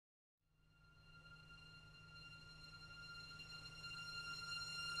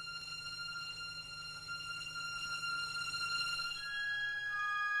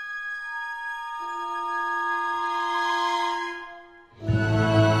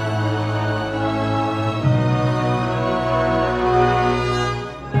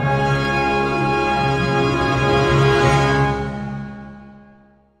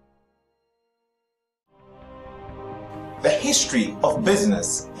of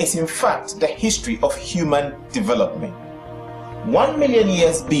business is in fact the history of human development. 1 million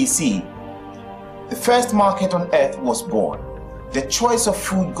years BC, the first market on earth was born. The choice of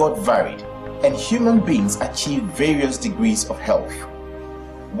food got varied, and human beings achieved various degrees of health.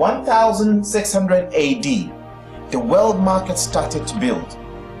 1600 AD, the world market started to build.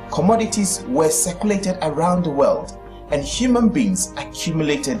 Commodities were circulated around the world, and human beings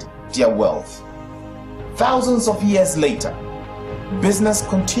accumulated their wealth. Thousands of years later, business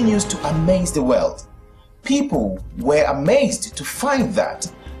continues to amaze the world. People were amazed to find that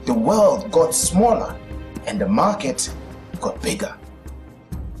the world got smaller and the market got bigger.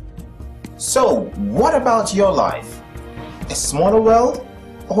 So, what about your life? A smaller world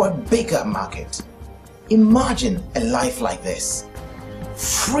or a bigger market? Imagine a life like this,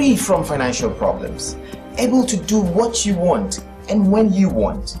 free from financial problems, able to do what you want and when you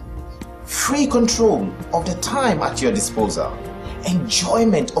want, free control of the time at your disposal,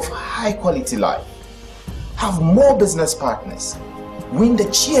 enjoyment of high quality life, have more business partners, win the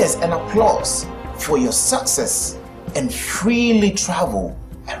cheers and applause for your success, and freely travel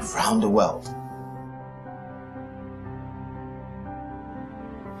around the world.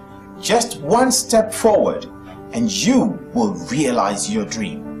 Just one step forward and you will realize your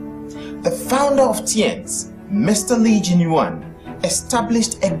dream. The founder of Tien's, Mr. Lee Jin-Yuan,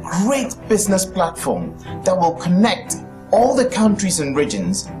 established a great business platform that will connect all the countries and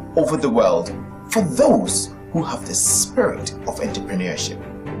regions over the world for those who have the spirit of entrepreneurship.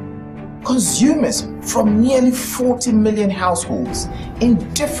 Consumers from nearly 40 million households in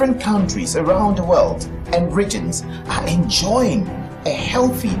different countries around the world and regions are enjoying a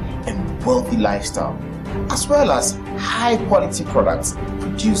healthy and wealthy lifestyle, as well as high-quality products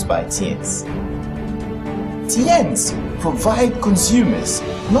produced by Tien's. Tien's provide consumers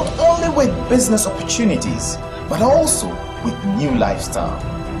not only with business opportunities, but also with new lifestyle.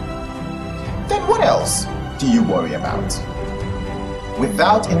 Then what else do you worry about?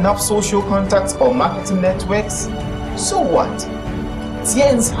 Without enough social contacts or marketing networks? So what?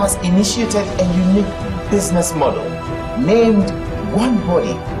 Tien's has initiated a unique business model named One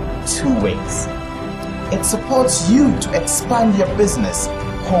Body, Two Wings. It supports you to expand your business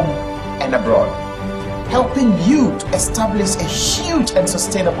home and abroad, helping you to establish a huge and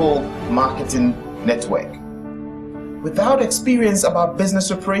sustainable marketing network. Without experience about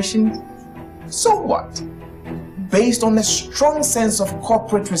business operation? So what? Based on a strong sense of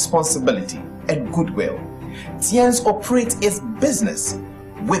corporate responsibility and goodwill, Tien's operates its business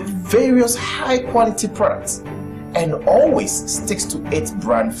with various high-quality products and always sticks to its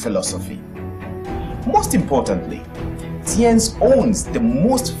brand philosophy. Most importantly, Tien's owns the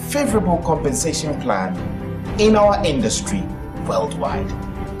most favorable compensation plan in our industry worldwide.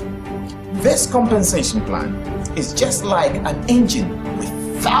 This compensation plan is just like an engine with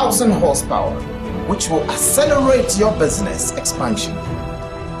 1,000 horsepower, which will accelerate your business expansion.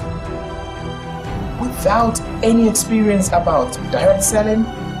 Without any experience about direct selling?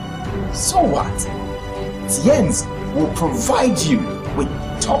 So what? Tien's will provide you with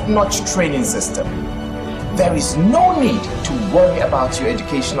top-notch training system. There is no need to worry about your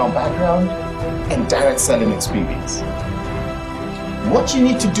educational background and direct selling experience. What you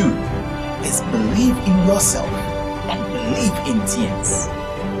need to do is believe in yourself and believe in Tien's.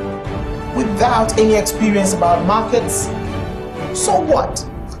 Without any experience about markets? So what?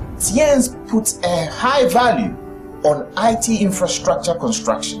 Tien's puts a high value on IT infrastructure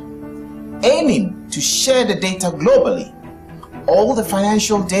construction, aiming to share the data globally. All the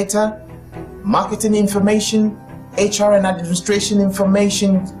financial data, marketing information, HR and administration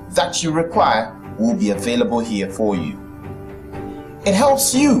information that you require will be available here for you. It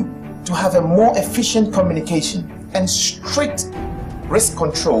helps you to have a more efficient communication and strict risk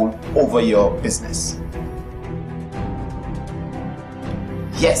control over your business.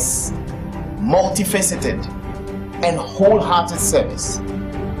 Yes, multifaceted and wholehearted service.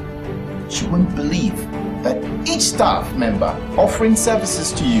 You wouldn't believe that each staff member offering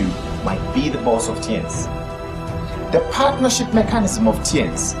services to you might be the boss of Tien's. The partnership mechanism of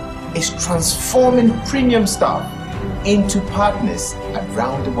Tien's is transforming premium staff into partners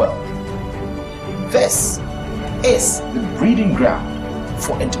around the world. This is the breeding ground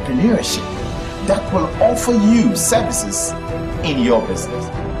for entrepreneurship that will offer you services in your business.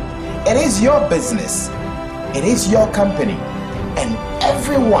 It is your business, it is your company, and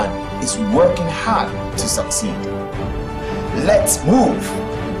everyone is working hard to succeed. Let's move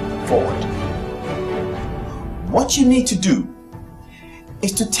forward. What you need to do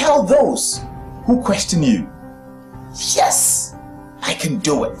is to tell those who question you, yes, I can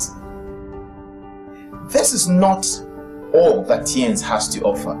do it. This is not all that Tien's has to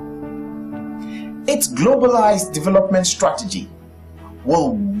offer. Its globalized development strategy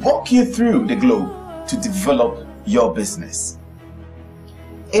will walk you through the globe to develop your business.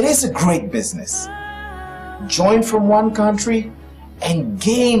 It is a great business. Join from one country and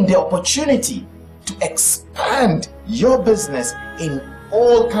gain the opportunity to expand your business in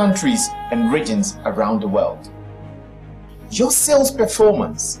all countries and regions around the world. Your sales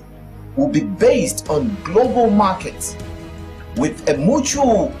performance will be based on global markets with a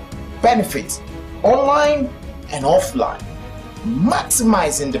mutual benefit online and offline,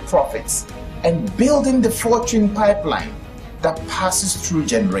 maximizing the profits and building the fortune pipeline that passes through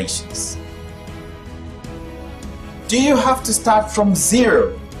generations. Do you have to start from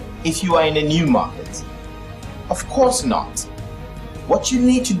zero if you are in a new market? Of course not. What you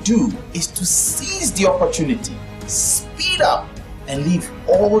need to do is to seize the opportunity, speed up, and leave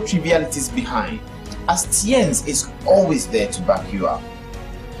all trivialities behind, as Tien's is always there to back you up.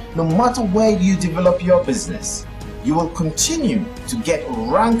 No matter where you develop your business, you will continue to get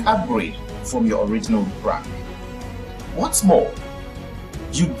rank upgrade from your original rank. What's more,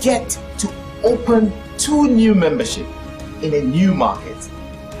 you get to open 2 new memberships in a new market,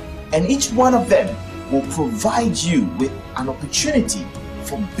 and each one of them will provide you with an opportunity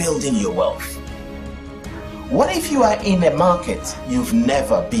for building your wealth. What if you are in a market you've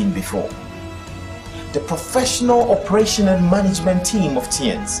never been before? The professional operation and management team of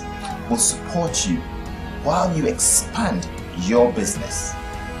Tien's will support you while you expand your business.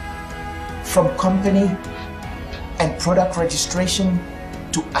 From company and product registration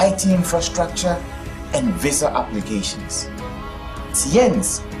to IT infrastructure and visa applications,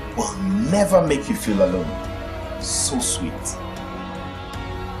 Tien's will never make you feel alone. So sweet.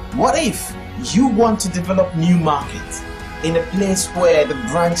 What if you want to develop new markets in a place where the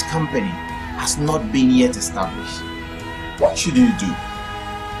branch company has not been yet established? What should you do?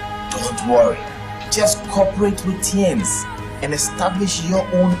 Don't worry, just cooperate with Tien's and establish your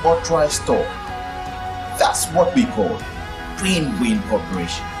own authorized store. That's what we call win-win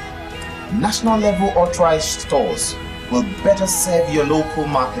cooperation. National level authorized stores will better serve your local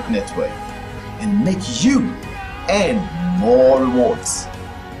market network and make you earn more rewards.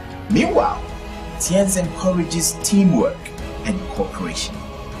 Meanwhile, Tien's encourages teamwork and cooperation.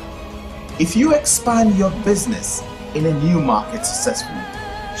 If you expand your business in a new market successfully,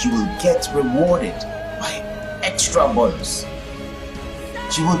 you will get rewarded by extra bonus.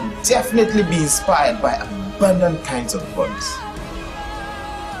 You will definitely be inspired by abundant kinds of bonus.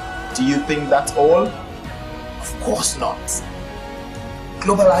 Do you think that's all? Of course not.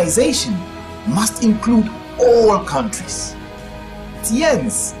 Globalization must include all countries.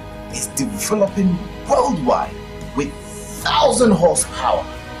 Tien's is developing worldwide with 1,000 horsepower.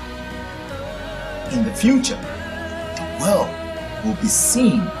 In the future, the world will be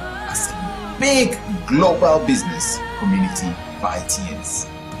seen as a big global business community by Tien's.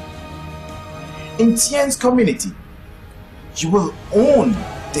 In Tien's community, you will own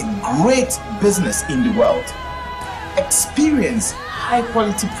the great business in the world, experience high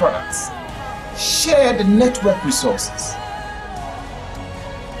quality products, share the network resources,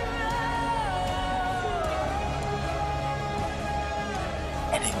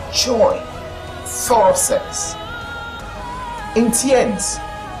 and enjoy thorough service. In Tien's,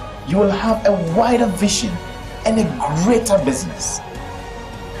 you will have a wider vision and a greater business.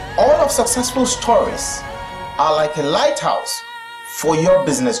 All of successful stories are like a lighthouse for your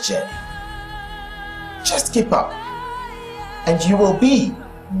business journey. Just keep up, and you will be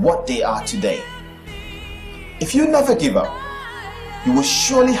what they are today. If you never give up, you will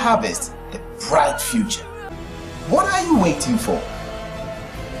surely harvest a bright future. What are you waiting for?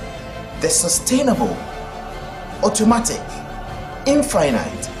 The sustainable, automatic,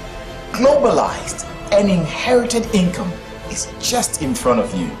 infinite, globalized, and inherited income is just in front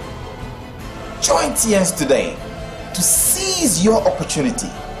of you. Join Tien's today to seize your opportunity,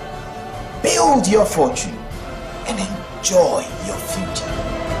 build your fortune, and enjoy your future.